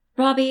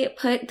Robbie,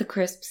 put the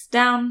crisps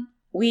down.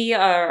 We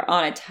are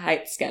on a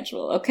tight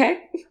schedule, okay?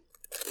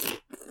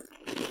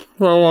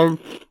 Well,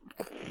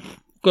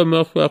 give me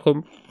a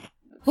second.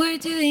 We're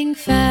doing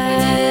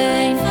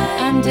fine.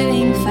 I'm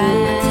doing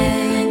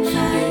fine.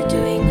 You're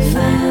doing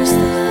fine. We're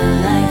still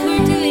alive.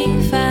 We're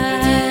doing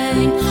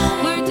fine.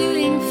 We're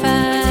doing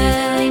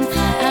fine.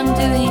 I'm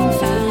doing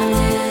fine.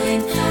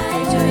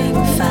 You're doing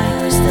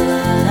fine. We're still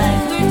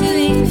alive. We're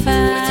doing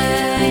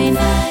fine.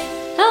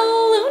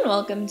 Hello and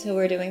welcome to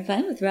We're Doing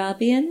Fine with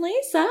Robbie and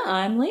Lisa.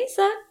 I'm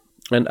Lisa.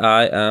 And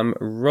I am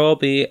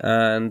Robbie,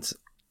 and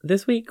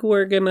this week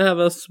we're going to have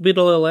a sweet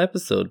little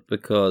episode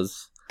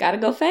because... Gotta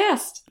go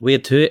fast. We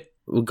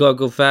gotta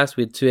go fast.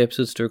 We had 2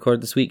 episodes to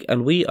record this week,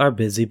 and we are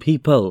busy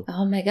people.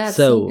 Oh my god,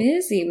 so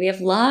busy. We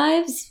have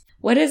lives.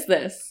 What is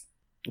this?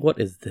 What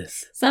is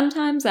this?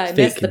 Sometimes I Fake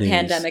miss the news.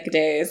 pandemic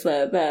days,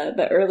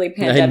 the early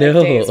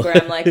pandemic days where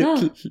I'm like,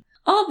 oh,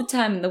 all the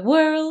time in the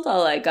world,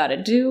 all I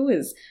gotta do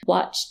is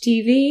watch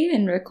TV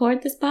and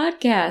record this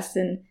podcast,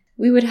 and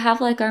we would have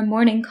like our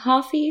morning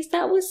coffees.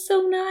 That was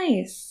so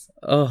nice.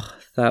 Oh,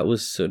 that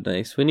was so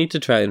nice. We need to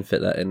try and fit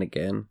that in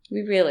again.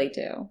 We really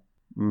do.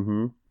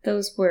 Mm-hmm.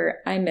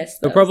 I miss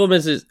those. The problem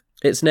is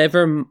it's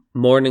never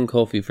morning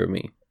coffee for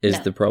me, is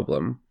No. the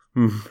problem.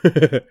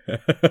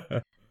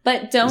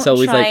 But don't It's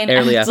always try like and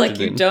early act like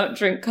you afternoon. don't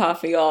drink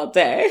coffee all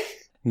day.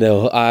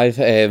 No,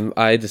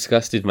 I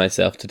disgusted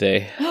myself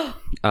today.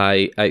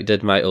 I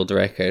did my old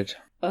record.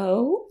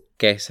 Oh?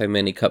 Guess how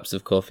many cups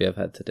of coffee I've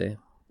had today?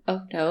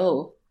 Oh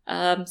no.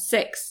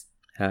 6.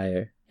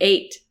 Higher.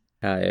 8.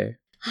 Higher.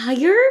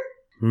 Higher?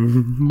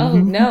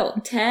 Oh no.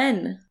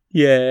 10.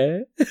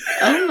 Yeah.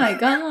 Oh my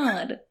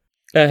god.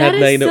 I had That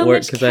is 9 so at work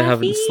much because I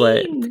haven't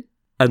slept. caffeine.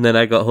 And then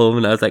I got home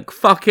and I was like,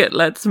 fuck it,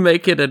 let's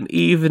make it an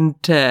even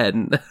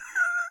 10.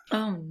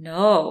 Oh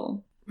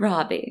no.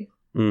 Robbie.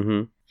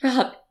 Mm-hmm.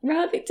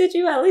 Robbie, did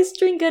you at least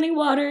drink any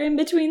water in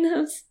between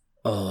those?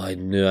 Oh, I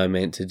knew I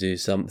meant to do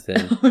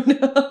something. Oh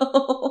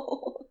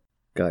no.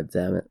 God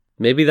damn it.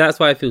 Maybe that's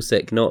why I feel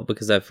sick, not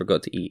because I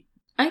forgot to eat.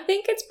 I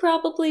think it's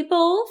probably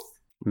both.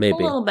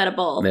 Maybe. A little bit of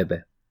both. Maybe.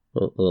 A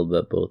little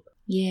bit of both.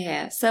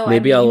 Yeah, so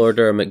Maybe I mean, I'll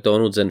order a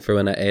McDonald's in for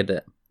when I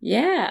edit.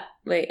 Yeah.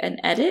 Wait, an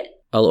edit?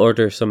 I'll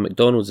order some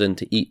McDonald's in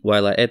to eat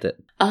while I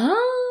edit.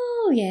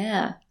 Oh,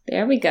 yeah.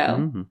 There we go.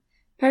 Mm-hmm.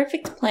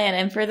 Perfect plan.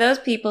 And for those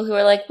people who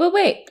are like, well,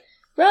 wait,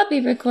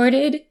 Robbie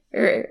recorded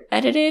or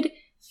edited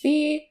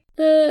the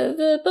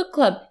book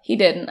club. He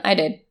didn't. I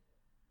did.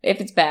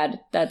 If it's bad,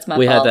 that's my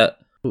fault.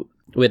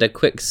 We had a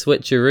quick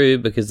switcheroo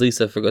because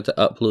Lisa forgot to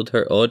upload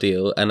her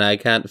audio and I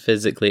can't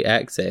physically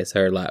access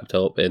her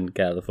laptop in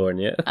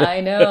California. I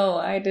know.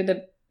 I did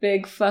a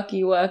big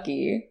fucky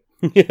wucky.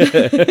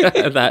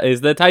 That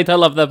is the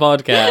title of the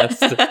podcast.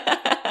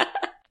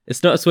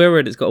 It's not a swear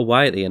word, it's got a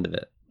Y at the end of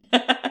it.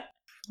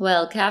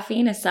 Well,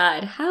 caffeine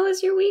aside, how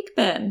has your week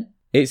been?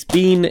 It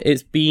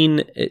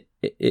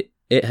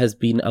has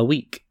been a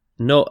week.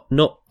 Not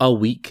a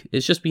week.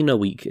 It's just been a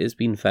week. It's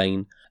been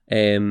fine.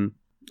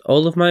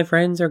 All of my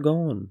friends are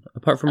gone,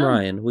 apart from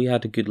Ryan. We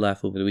had a good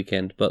laugh over the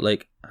weekend, but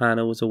like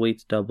Hannah was away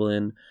to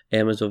Dublin,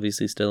 Emma's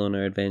obviously still on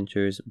her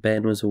adventures,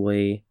 Ben was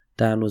away,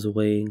 Dan was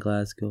away in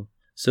Glasgow.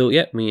 So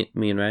yeah, me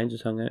and Ryan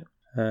just hung out.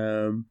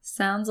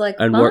 Sounds like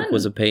and fun. work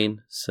was a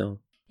pain. So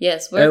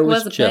yes, work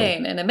was a chill.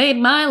 pain, and it made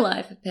my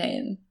life a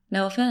pain.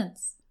 No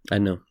offense. I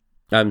know.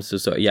 I'm so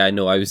sorry. Yeah, I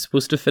know. I was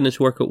supposed to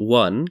finish work at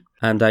 1,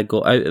 and I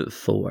got out at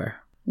 4.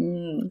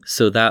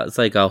 So that's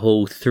like a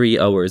whole 3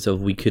 hours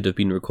of we could have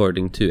been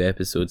recording 2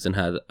 episodes and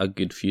had a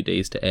good few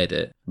days to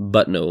edit.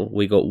 But no,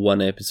 we got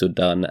 1 episode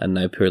done and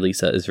now poor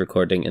Lisa is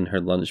recording in her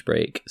lunch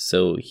break.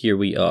 So here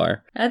we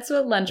are. That's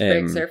what lunch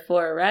breaks are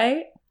for,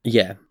 right?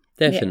 Yeah,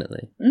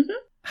 definitely. Yeah. Mm-hmm.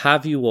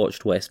 Have you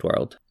watched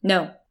Westworld?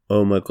 No.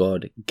 Oh my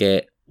god,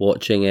 get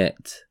watching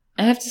it.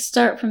 I have to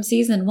start from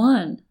season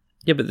 1.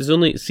 Yeah, but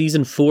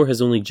season 4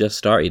 has only just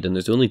started and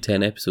there's only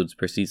 10 episodes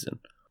per season.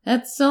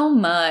 That's so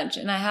much,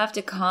 and I have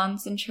to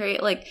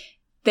concentrate. Like,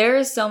 there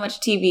is so much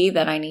TV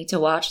that I need to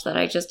watch that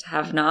I just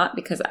have not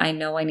because I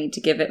know I need to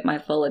give it my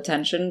full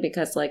attention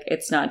because, like,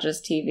 it's not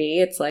just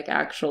TV, it's, like,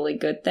 actually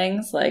good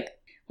things, like,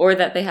 or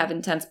that they have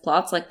intense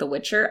plots like The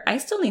Witcher. I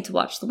still need to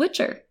watch The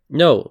Witcher.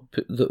 No,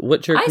 The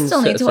Witcher I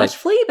still need to watch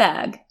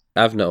Fleabag.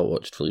 I've not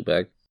watched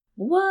Fleabag.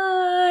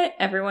 What?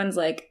 Everyone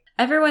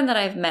that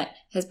I've met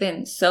has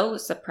been so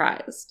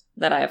surprised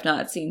that I have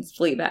not seen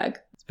Fleabag.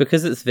 It's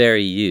because it's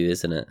very you,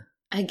 isn't it?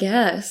 I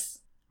guess.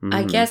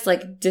 I guess,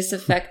 like,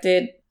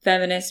 disaffected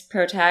feminist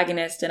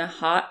protagonist and a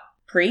hot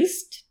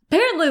priest?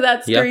 Apparently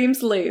that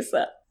screams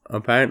Lisa.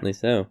 Apparently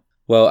so.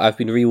 Well, I've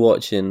been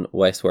rewatching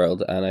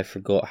Westworld and I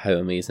forgot how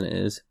amazing it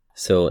is.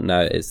 So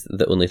now it's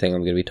the only thing I'm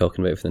going to be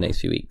talking about for the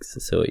next few weeks.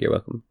 So you're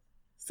welcome.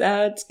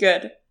 Sounds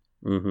good.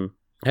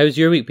 How's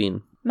your week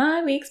been?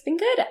 My week's been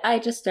good. I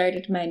just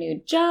started my new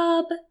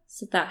job,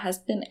 so that has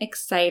been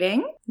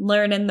exciting.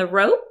 Learning the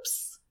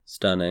ropes.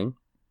 Stunning.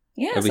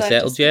 Yeah, Have we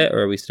settled yet, or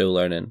are we still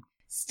learning?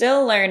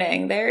 Still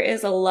learning. There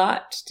is a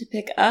lot to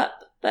pick up,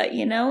 but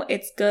you know,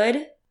 it's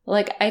good.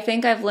 Like, I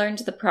think I've learned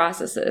the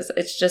processes.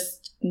 It's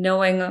just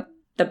knowing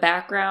the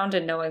background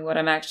and knowing what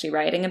I'm actually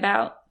writing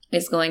about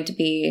is going to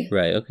be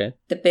Right, okay.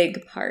 the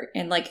big part,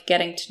 and like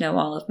getting to know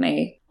all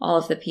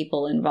of the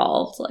people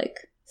involved. Like,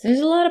 there's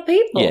a lot of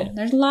people. Yeah.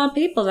 There's a lot of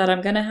people that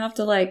I'm gonna have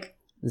to like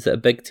Is it a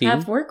big team?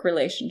 have work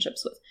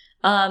relationships with.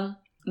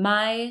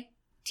 My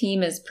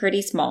team is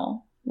pretty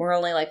small. We're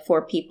only like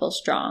 4 people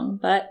strong,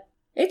 but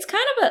it's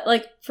kind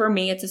of for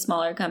me, it's a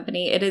smaller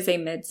company. It is a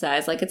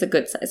mid-size, like it's a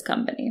good-sized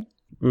company.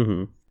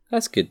 Mm-hmm.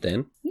 That's good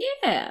then.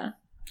 Yeah.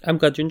 I'm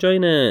glad you're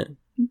enjoying it.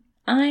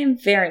 I'm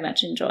very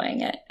much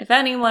enjoying it. If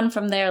anyone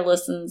from there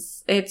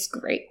listens, it's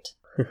great.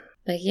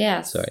 But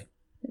yes, Sorry.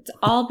 it's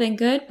all been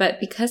good, but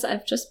because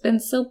I've just been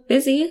so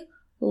busy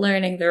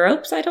learning the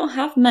ropes, I don't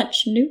have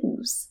much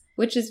news,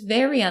 which is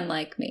very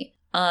unlike me.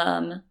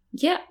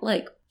 Yeah,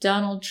 like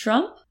Donald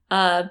Trump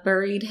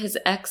buried his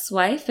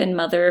ex-wife and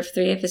mother of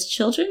 3 of his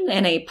children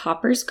in a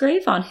pauper's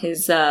grave on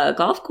his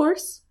golf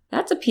course.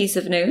 That's a piece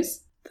of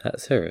news.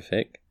 That's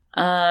horrific.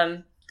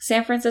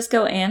 San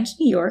Francisco and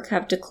New York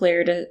have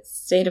declared a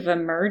state of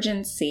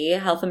emergency,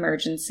 health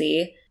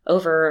emergency,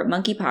 over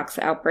monkeypox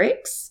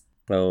outbreaks,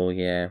 Oh,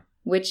 yeah.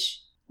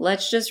 which,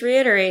 let's just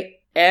reiterate,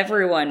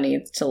 everyone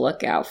needs to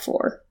look out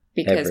for.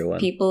 Because Everyone.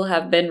 people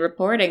have been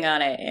reporting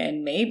on it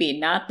in maybe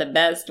not the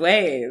best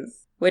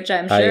ways, which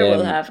I'm sure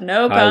will have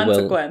no I will-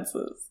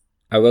 consequences.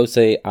 I will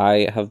say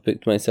I have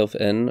booked myself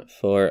in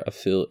for a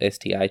full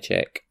STI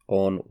check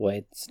on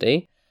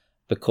Wednesday,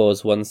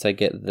 because once I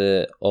get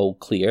the all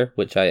clear,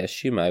 which I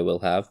assume I will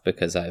have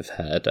because I've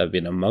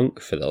been a monk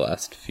for the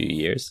last few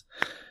years,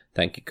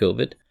 thank you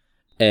COVID,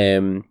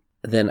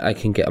 then I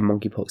can get a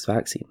monkeypox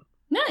vaccine.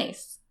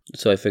 Nice.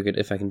 So I figured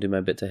if I can do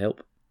my bit to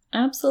help.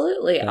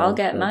 Absolutely. I'll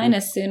get mine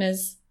as soon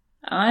as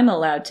I'm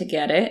allowed to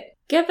get it.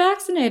 Get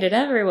vaccinated,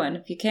 everyone.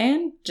 If you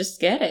can, just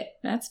get it.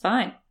 That's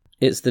fine.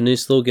 It's the new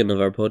slogan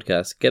of our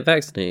podcast. Get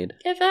vaccinated.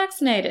 Get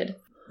vaccinated.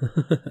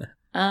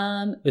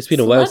 It's been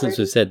a while since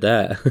we've said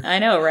that. I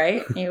know,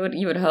 right? You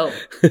would hope.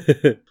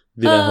 Been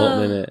a hot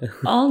minute.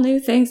 All new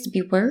things to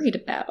be worried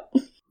about.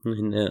 I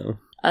know.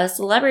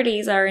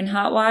 Celebrities are in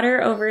hot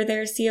water over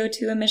their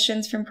CO2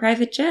 emissions from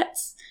private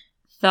jets.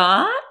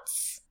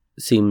 Thoughts?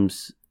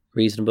 Seems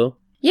reasonable.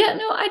 Yeah,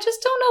 no, I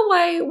just don't know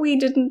why we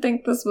didn't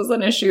think this was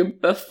an issue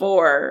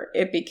before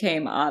it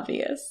became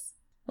obvious.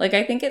 Like,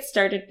 I think it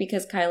started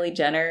because Kylie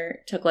Jenner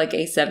took like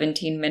a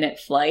 17-minute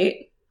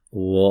flight.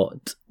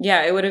 What?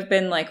 Yeah, it would have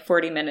been like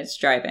 40 minutes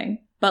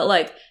driving. But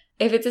like,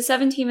 if it's a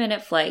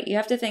 17-minute flight, you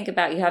have to think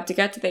about, you have to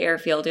get to the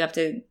airfield, you have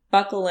to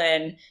buckle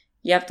in,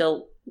 you have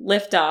to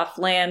lift off,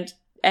 land,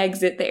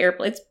 exit the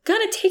airplane. It's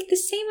gonna take the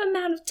same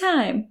amount of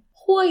time.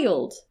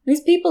 Wild.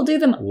 These people do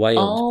them Wild.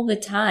 all the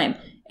time.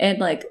 And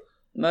like,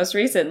 most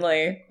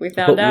recently, we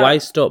found But out. why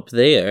stop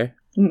there?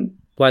 Hmm.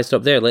 Why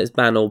stop there? Let's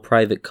ban all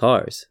private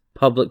cars.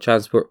 Public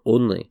transport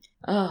only.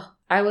 Oh,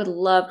 I would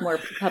love more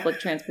public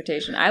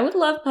transportation. I would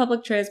love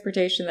public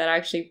transportation that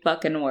actually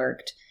fucking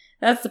worked.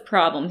 That's the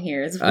problem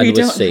here, is And we was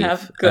don't safe.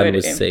 have And good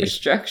was safe.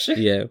 infrastructure.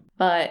 Yeah.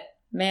 But,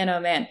 man, oh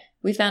man,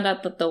 we found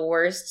out that the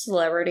worst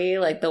celebrity,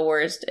 like the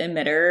worst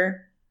emitter,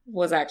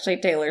 was actually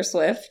Taylor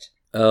Swift.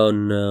 Oh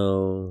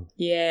no.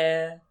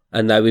 Yeah.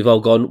 And now we've all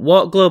gone,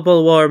 what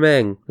global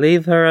warming?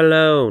 Leave her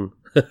alone.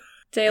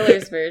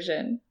 Taylor's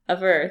version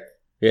of Earth.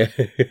 Yeah.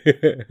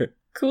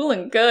 Cool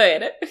and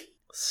good.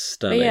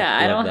 Stunning. But yeah,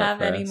 I Love don't that have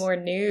for any us. more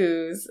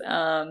news.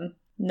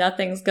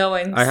 Nothing's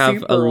going I have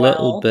super a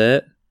little well.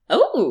 bit.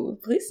 Oh,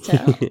 please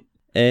tell.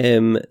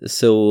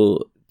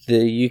 So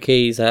the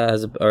UK's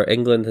or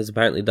England has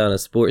apparently done a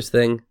sports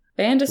thing.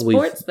 Banned a We've-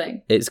 sports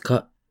thing.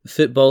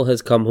 Football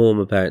has come home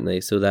apparently,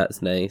 so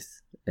that's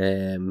nice.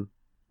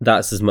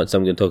 That's as much as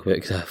I'm going to talk about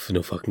because I have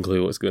no fucking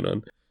clue what's going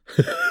on.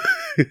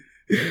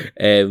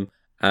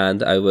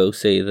 And I will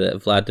say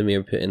that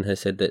Vladimir Putin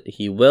has said that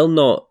he will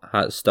not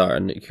start a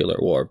nuclear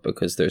war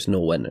because there's no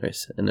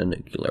winners in a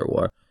nuclear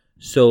war.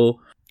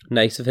 So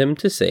nice of him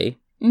to say.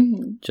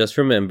 Mm-hmm. Just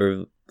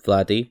remember,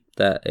 Vladdy,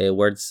 that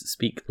words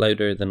speak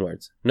louder than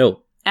words.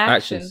 No,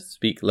 actions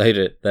speak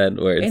louder than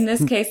words. In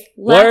this case,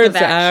 lack Words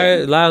of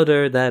action. are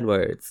louder than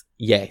words.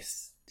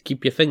 Yes.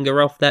 Keep your finger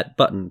off that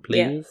button,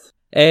 please.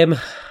 I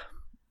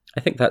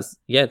think that's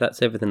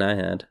everything I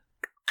had.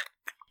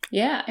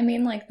 Yeah, I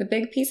mean, like, the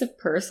big piece of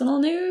personal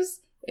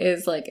news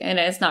is, like, and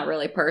it's not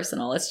really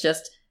personal, it's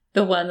just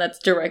the one that's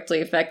directly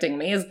affecting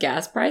me is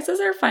gas prices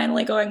are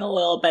finally going a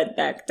little bit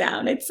back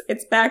down. It's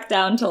back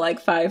down to,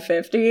 like,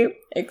 $5.50.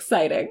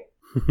 Exciting.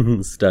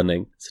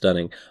 Stunning.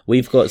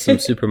 We've got some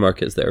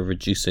supermarkets that are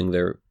reducing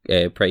their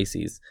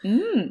prices.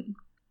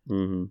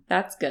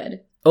 That's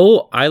good.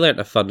 Oh, I learnt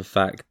a fun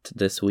fact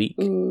this week.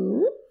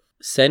 Ooh.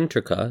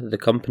 Centrica, the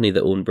company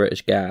that owned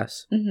British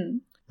Gas, Mm-hmm.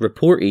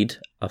 reported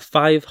a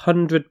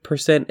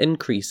 500%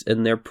 increase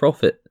in their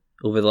profit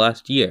over the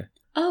last year.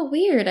 Oh,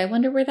 weird. I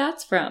wonder where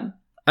that's from.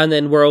 And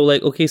then we're all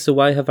like, okay, so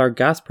why have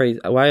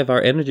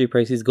our energy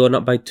prices gone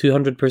up by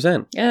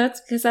 200%? Yeah,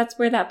 that's because that's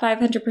where that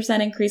 500%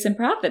 increase in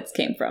profits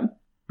came from.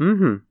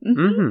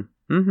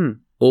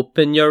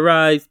 Open your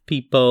eyes,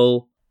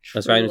 people.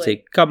 That's Ryan would Truly.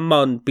 say, come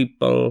on,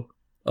 people.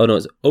 Oh no,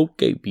 it's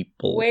okay,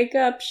 people. Wake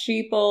up,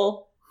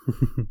 sheeple.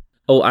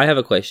 Oh, I have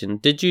a question.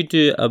 Did you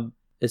do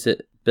is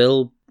it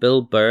Bill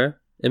Burr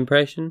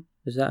impression?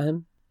 Is that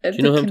him? Do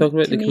you know who I'm talking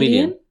about? The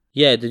comedian?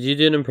 Yeah, did you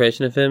do an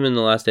impression of him in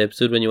the last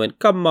episode when you went,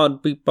 "Come on,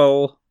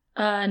 people"?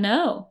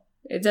 No.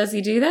 Does he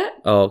do that?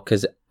 Oh,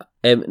 because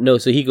no,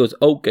 so he goes,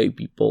 "Okay,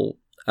 people,"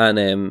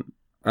 and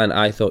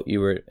I thought you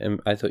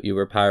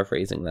were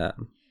paraphrasing that.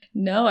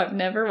 No, I've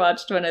never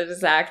watched one of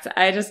his acts.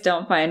 I just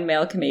don't find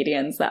male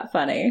comedians that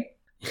funny.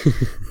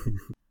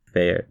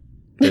 Fair,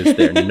 because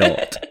they're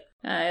not.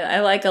 I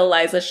like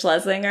Eliza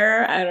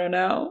Schlesinger. I don't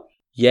know.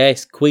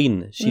 Yes,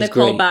 Queen. She's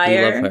Nicole great. Byer.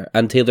 We love her.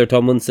 And Taylor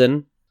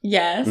Tomlinson.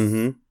 Yes.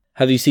 Mm-hmm.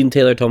 Have you seen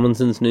Taylor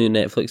Tomlinson's new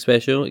Netflix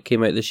special? It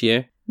came out this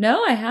year.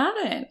 No, I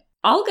haven't.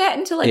 I'll get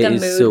into like It a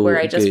is mood so where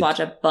I just good. watch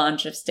a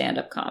bunch of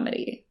stand-up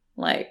comedy.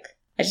 Like,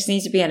 I just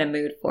need to be in a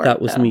mood for it.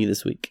 That was though. me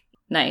this week.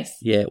 Nice.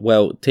 Yeah,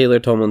 well, Taylor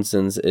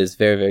Tomlinson's is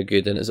very, very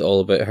good, and it's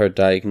all about her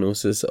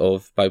diagnosis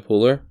of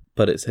bipolar,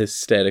 but it's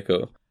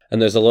hysterical.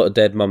 And there's a lot of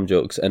dead mum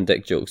jokes and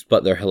dick jokes,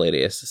 but they're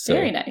hilarious. So,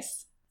 Very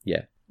nice.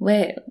 yeah.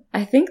 Well,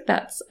 I think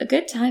that's a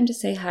good time to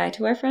say hi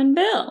to our friend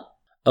Bill.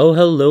 Oh,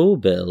 hello,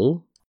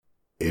 Bill.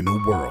 In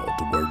a world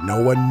where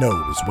no one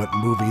knows what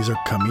movies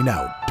are coming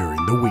out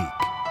during the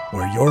week,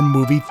 where your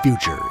movie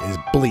future is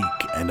bleak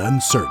and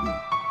uncertain,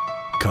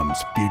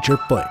 comes Future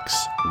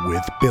Flicks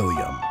with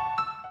Billiam.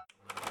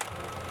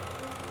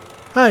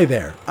 Hi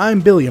there, I'm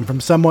Billiam from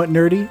Somewhat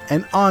Nerdy,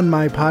 and on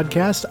my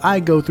podcast,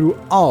 I go through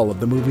all of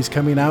the movies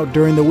coming out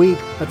during the week.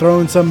 I throw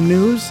in some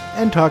news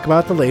and talk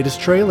about the latest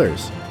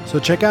trailers. So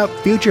check out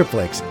Future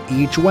Flicks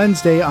each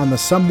Wednesday on the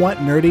Somewhat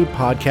Nerdy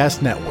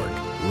Podcast Network.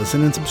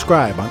 Listen and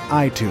subscribe on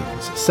iTunes,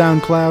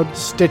 SoundCloud,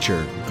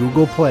 Stitcher,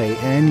 Google Play,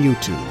 and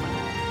YouTube.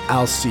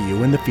 I'll see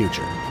you in the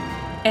future.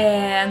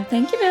 And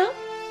thank you, Bill.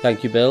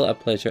 Thank you, Bill. A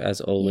pleasure as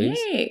always.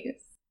 Yes.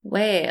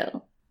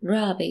 Well,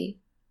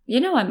 Robbie, you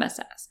know I must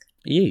ask.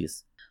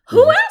 Yes.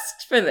 Who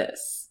asked for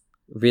this?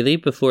 Really?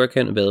 Before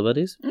Accountability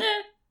Buddies?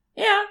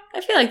 Yeah,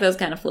 I feel like those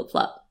kind of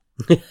flip-flop.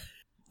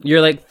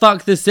 You're like,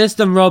 fuck the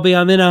system, Robbie,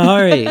 I'm in a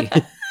hurry.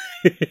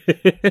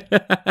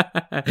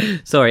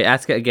 Sorry,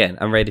 ask it again.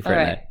 I'm ready for All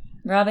it right,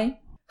 now. Robbie,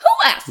 who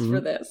asked for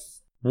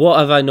this? What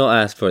have I not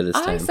asked for this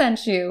I time?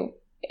 sent you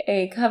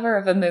a cover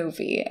of a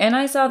movie, and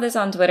I saw this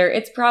on Twitter.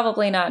 It's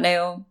probably not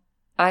new.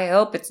 I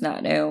hope it's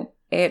not new.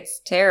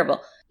 It's terrible.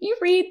 You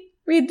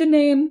read the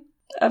name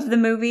of the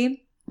movie?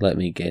 Let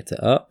me get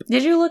it up.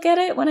 Did you look at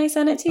it when I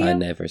sent it to you? I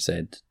never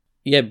said.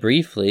 Yeah,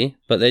 briefly,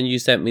 but then you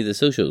sent me the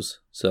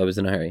socials, so I was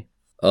in a hurry.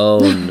 Oh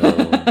no.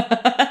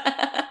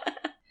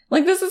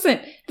 Like this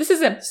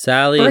isn't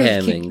Sally breaking.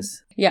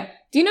 Hemmings. Yeah.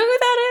 Do you know who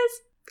that is?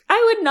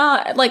 I would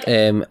not like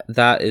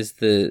That is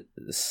the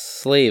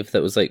slave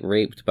that was like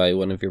raped by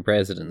one of your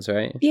presidents,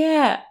 right?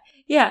 Yeah.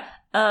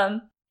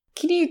 Can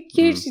you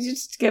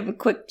just give a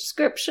quick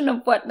description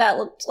of what that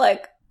looked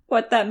like?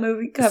 What that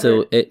movie covered?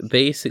 So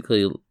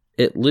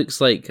it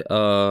looks like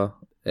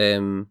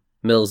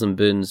Mills and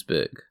Boon's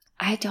book.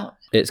 I don't.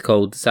 It's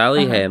called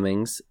Sally Uh-huh.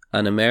 Hemmings,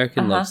 an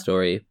American love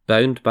story,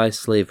 bound by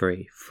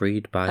slavery,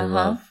 freed by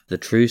love. The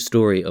true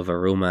story of a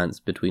romance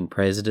between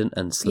president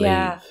and slave.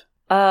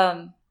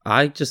 Yeah.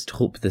 I just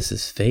hope this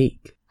is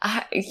fake.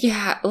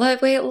 Yeah.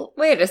 Like,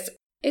 wait.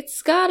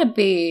 It's gotta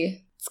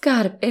be. It's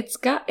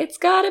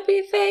gotta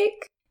be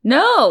fake.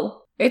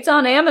 No, it's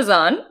on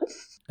Amazon.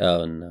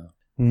 Oh no.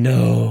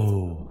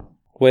 No.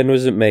 When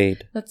was it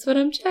made? That's what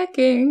I'm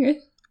checking.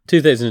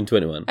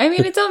 2021. I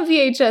mean, it's on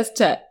VHS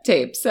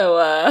tape, so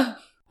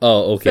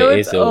Oh, okay. So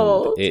it's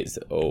old. old. It's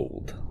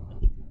old.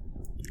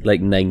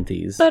 Like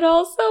 90s. But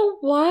also,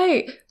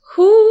 why?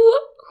 Who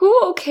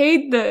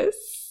okayed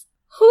this?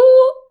 Who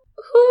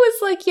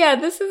was like, yeah,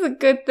 this is a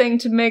good thing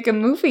to make a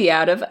movie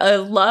out of? A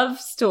love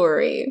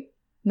story,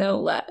 no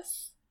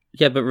less.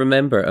 Yeah, but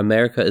remember,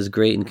 America is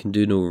great and can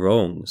do no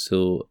wrong.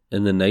 So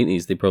in the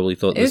 90s, they probably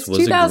thought this It's was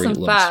a great love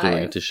 2005.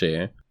 story to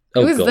share. It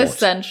Oh, was God. this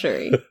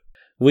century.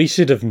 We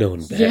should have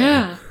known better.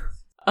 Yeah.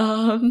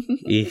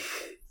 Eek.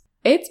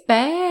 It's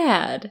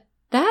bad.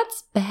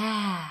 That's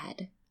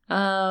bad.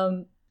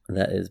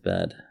 That is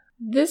bad.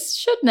 This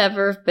should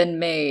never have been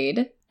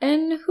made.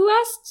 And who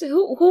asked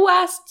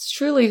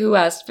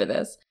for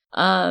this?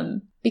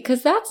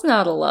 Because that's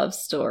not a love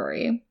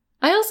story.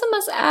 I also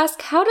must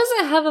ask, how does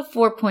it have a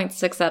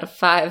 4.6 out of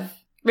 5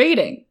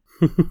 rating?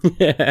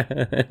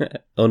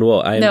 On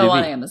what? IMDb? No,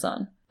 on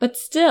Amazon. But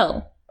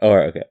still. Oh,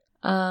 okay.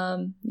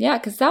 Yeah,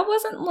 because that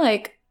wasn't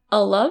like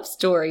a love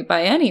story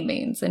by any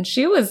means, and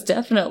she was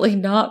definitely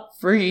not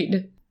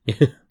freed.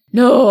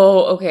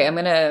 No, okay, I'm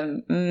gonna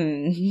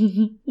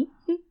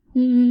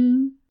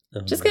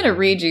just gonna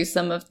read you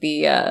some of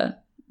the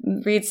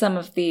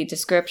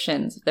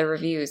descriptions of the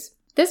reviews.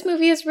 This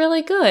movie is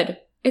really good.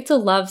 It's a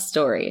love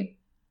story.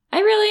 I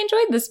really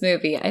enjoyed this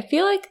movie. I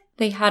feel like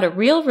they had a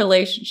real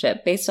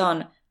relationship based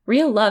on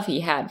real love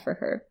he had for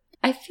her.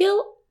 I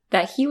feel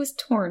that he was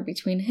torn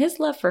between his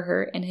love for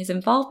her and his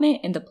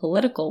involvement in the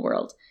political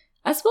world,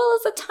 as well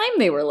as the time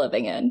they were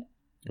living in.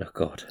 Oh,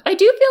 God. I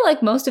do feel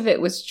like most of it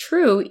was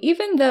true,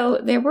 even though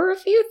there were a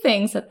few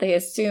things that they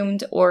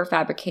assumed or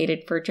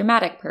fabricated for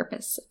dramatic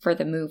purpose for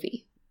the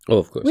movie. Oh,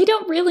 of course. We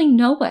don't really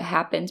know what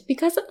happened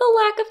because of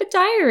the lack of a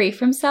diary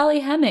from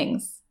Sally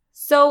Hemings.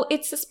 So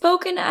it's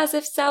spoken as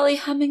if Sally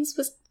Hemings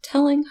was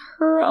telling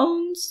her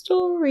own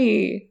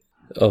story.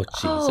 Oh,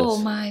 Jesus. Oh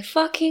my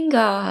fucking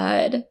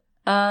God.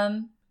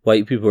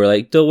 White people were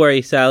like, don't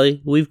worry,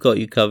 Sally. We've got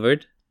you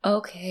covered.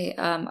 Okay,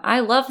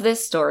 I love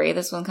this story.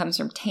 This one comes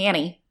from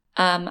Tanny.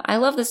 I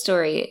love this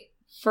story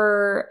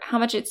for how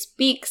much it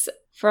speaks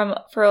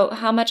for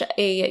how much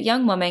a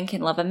young woman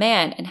can love a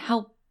man and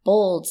how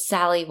bold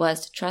Sally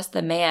was to trust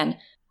the man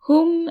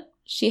whom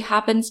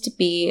happened to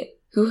be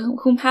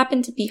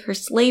her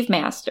slave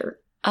master.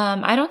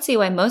 I don't see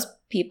why most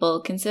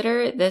people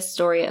consider this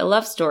story a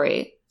love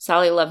story.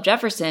 Sally loved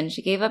Jefferson.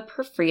 She gave up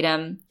her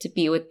freedom to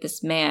be with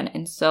this man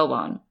and so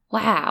on.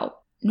 Wow.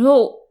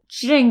 No,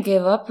 she didn't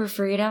give up her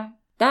freedom.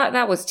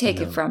 That was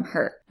taken from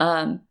her.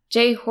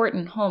 J.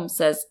 Horton Holmes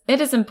says,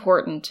 it is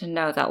important to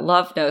know that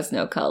love knows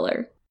no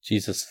color.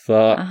 Jesus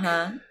fuck.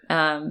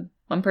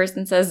 One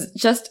person says,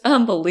 just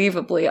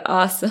unbelievably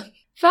awesome.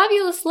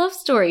 Fabulous love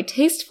story,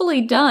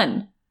 tastefully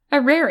done.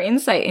 A rare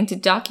insight into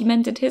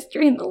documented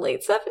history in the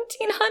late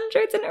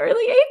 1700s and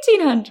early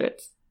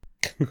 1800s.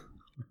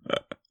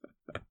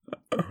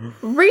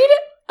 Read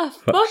a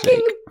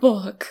fucking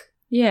book.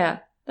 Yeah,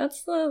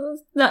 that's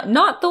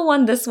not the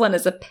one this one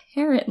is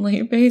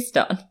apparently based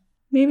on.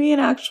 Maybe an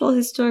actual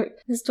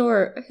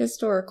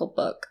historical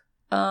book.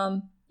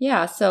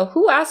 Yeah, so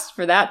who asked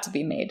for that to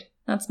be made?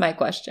 That's my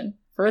question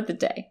for the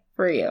day,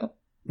 for you.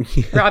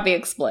 Robbie,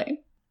 explain.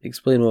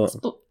 Explain what?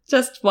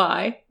 Just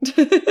why.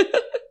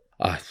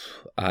 I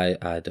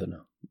don't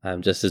know.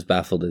 I'm just as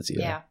baffled as you.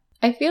 Yeah.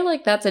 I feel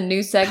like that's a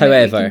new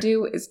segment we can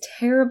do is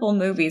terrible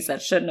movies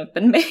that shouldn't have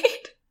been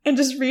made and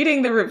just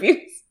reading the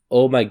reviews.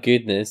 Oh my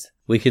goodness.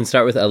 We can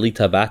start with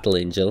Alita Battle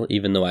Angel,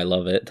 even though I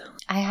love it.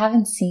 I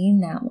haven't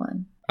seen that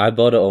one. I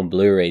bought it on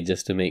Blu-ray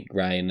just to make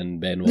Ryan and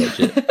Ben watch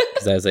it.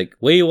 Because I was like,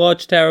 we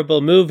watch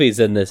terrible movies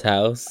in this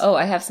house. Oh,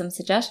 I have some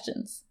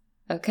suggestions.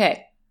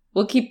 Okay.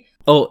 We'll keep...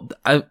 Oh,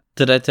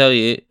 did I tell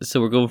you?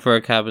 So we're going for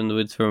a Cabin in the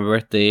Woods for my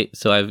birthday.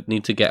 So I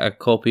need to get a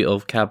copy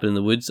of Cabin in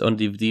the Woods on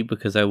DVD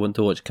because I want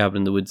to watch Cabin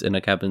in the Woods in a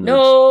Cabin in the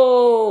Woods.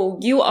 No!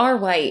 You are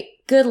white.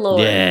 Good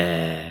Lord.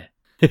 Yeah.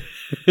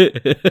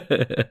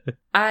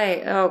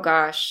 Oh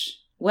gosh.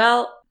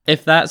 Well...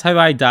 If that's how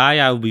I die,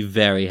 I'll be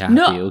very happy,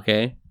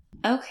 okay?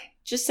 Okay.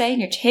 Just saying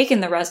you're taking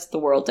the rest of the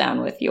world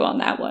down with you on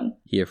that one.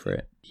 Here for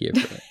it.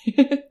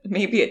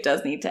 Maybe it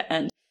does need to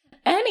end.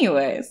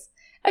 Anyways,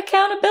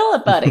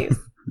 accountability buddies.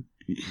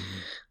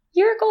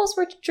 Your goals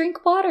were to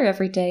drink water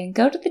every day and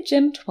go to the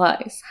gym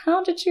twice.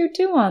 How did you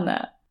do on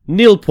that?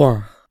 Nil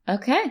point.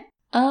 Okay.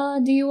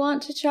 Do you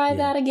want to try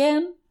that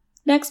again?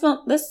 Next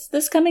month?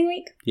 This coming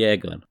week? Yeah,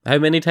 go on. How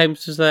many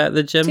times was that at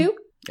the gym? 2?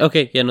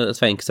 Okay, yeah, no, that's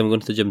fine, because I'm going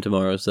to the gym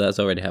tomorrow, so that's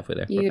already halfway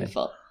there.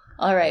 Beautiful.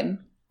 All right.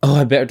 Oh,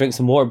 I better drink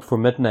some water before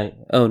midnight.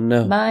 Oh,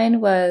 no.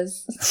 Mine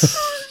was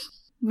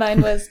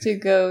to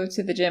go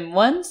to the gym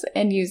once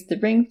and use the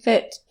Ring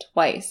Fit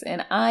twice.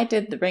 And I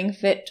did the Ring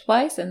Fit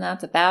twice, and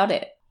that's about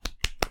it.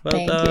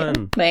 Well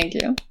done. Thank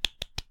you.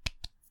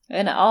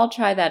 And I'll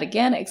try that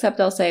again, except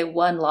I'll say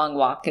one long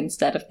walk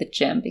instead of the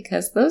gym,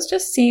 because those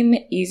just seem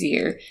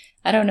easier.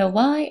 I don't know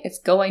why. It's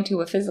going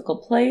to a physical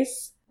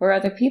place where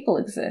other people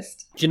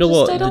exist. Do you know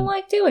what? I don't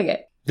like doing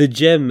it. The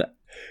gym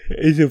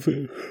is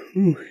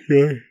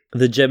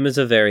the gym is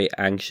a very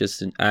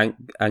anxious and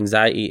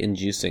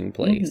anxiety-inducing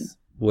place.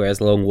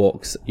 Whereas long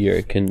walks,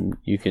 you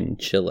can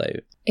chill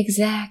out.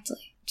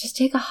 Exactly. Just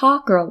take a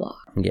hot girl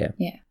walk. Yeah.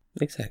 Yeah.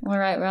 Exactly. All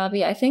right,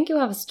 Robbie. I think you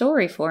have a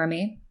story for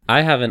me.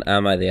 I have an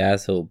Am I the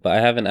Asshole, but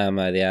I have an Am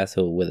I the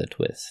Asshole with a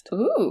twist.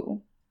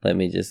 Ooh. Let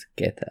me just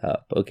get it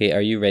up. Okay,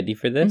 are you ready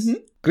for this?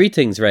 Mm-hmm.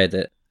 Greetings,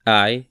 Reddit.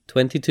 I,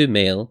 22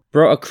 male,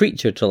 brought a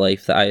creature to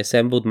life that I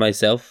assembled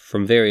myself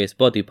from various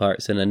body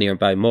parts in a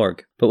nearby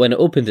morgue. But when it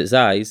opened its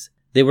eyes,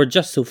 they were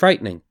just so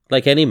frightening.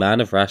 Like any man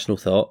of rational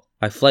thought,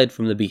 I fled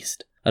from the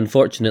beast.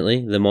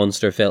 Unfortunately, the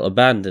monster felt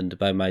abandoned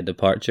by my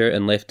departure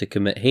and left to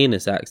commit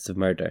heinous acts of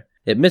murder.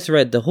 It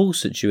misread the whole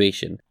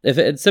situation. If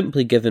it had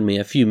simply given me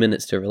a few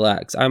minutes to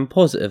relax, I'm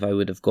positive I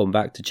would have gone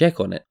back to check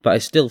on it, but I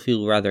still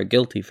feel rather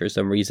guilty for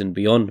some reason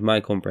beyond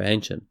my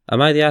comprehension.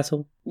 Am I the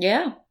asshole?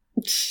 Yeah.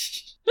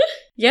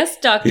 Yes,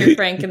 Dr.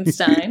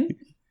 Frankenstein.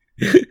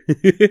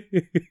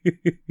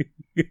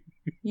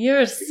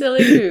 You're a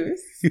silly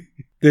goose.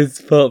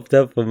 This popped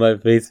up on my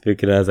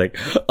Facebook and I was like,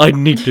 I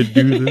need to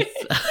do this.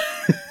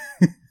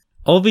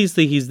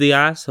 Obviously, he's the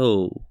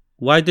asshole.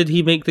 Why did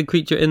he make the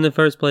creature in the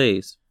first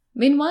place? I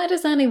mean, why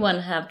does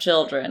anyone have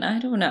children? I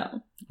don't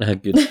know. A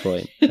good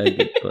point.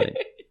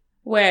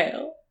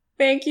 Well,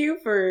 thank you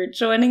for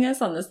joining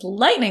us on this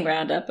lightning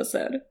round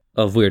episode.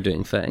 Of We're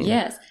Doing Fine.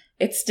 Yes.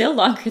 It's still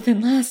longer than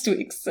last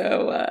week,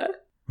 so,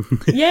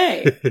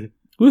 yay.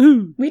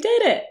 Woohoo! We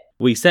did it.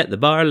 We set the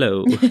bar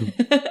low.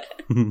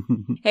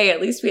 Hey,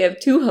 at least we have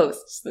 2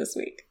 hosts this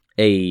week.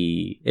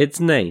 Hey, it's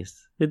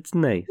nice. It's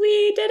nice.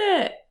 We did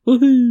it.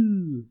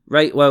 Woohoo!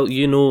 Right, well,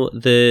 you know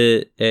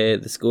the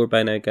score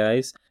by now,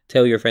 guys.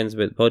 Tell your friends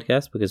about the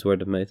podcast because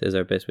word of mouth is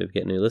our best way of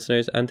getting new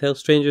listeners. And tell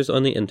strangers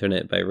on the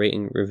internet by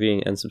rating,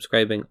 reviewing, and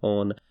subscribing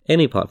on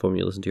any platform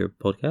you listen to your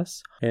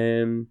podcasts.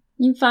 You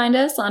can find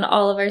us on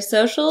all of our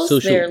socials.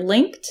 They're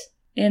linked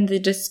in the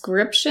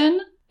description.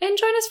 And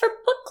join us for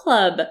book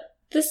club.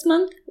 This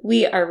month,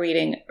 we are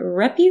reading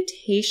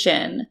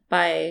Reputation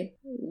by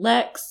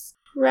Lex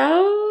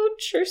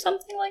Crouch or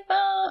something like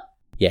that.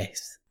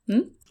 Yes.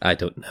 I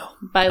don't know.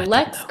 By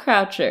Lex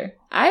Croucher.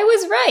 I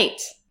was right.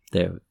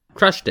 There.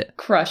 Crushed it.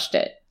 Crushed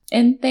it.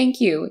 And thank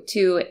you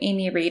to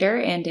Amy Reeder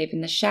and Dave in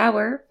the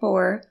Shower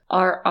for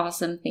our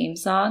awesome theme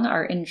song,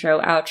 our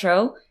intro,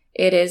 outro.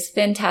 It is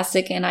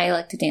fantastic, and I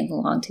like to dance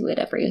along to it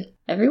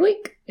every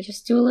week. I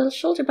just do a little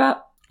shoulder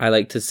bop. I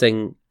like to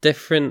sing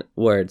different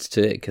words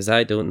to it because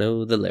I don't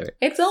know the lyrics.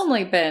 It's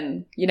only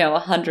been,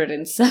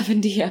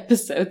 170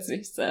 episodes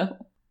or so.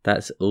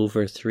 That's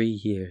over 3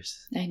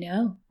 years. I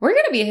know. We're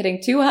going to be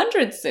hitting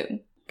 200 soon.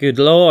 Good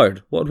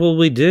Lord. What will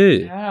we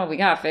do? I don't know. We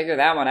got to figure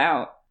that one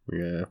out.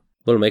 Yeah.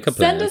 We'll make a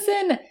plan. Send us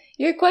in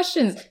your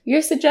questions,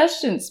 your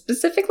suggestions,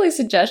 specifically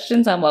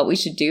suggestions on what we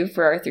should do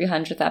for our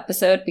 300th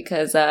episode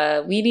because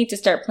we need to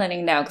start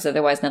planning now because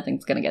otherwise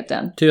nothing's going to get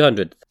done.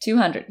 200.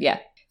 200, yeah.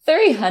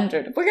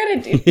 300.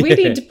 We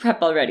need to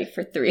prep already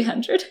for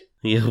 300.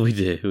 Yeah, we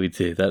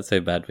do. That's how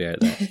bad we are at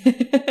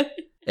that.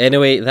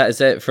 Anyway, that is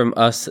it from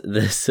us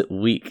this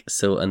week.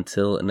 So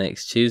until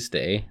next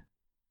Tuesday,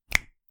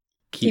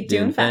 keep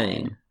doing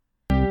fine.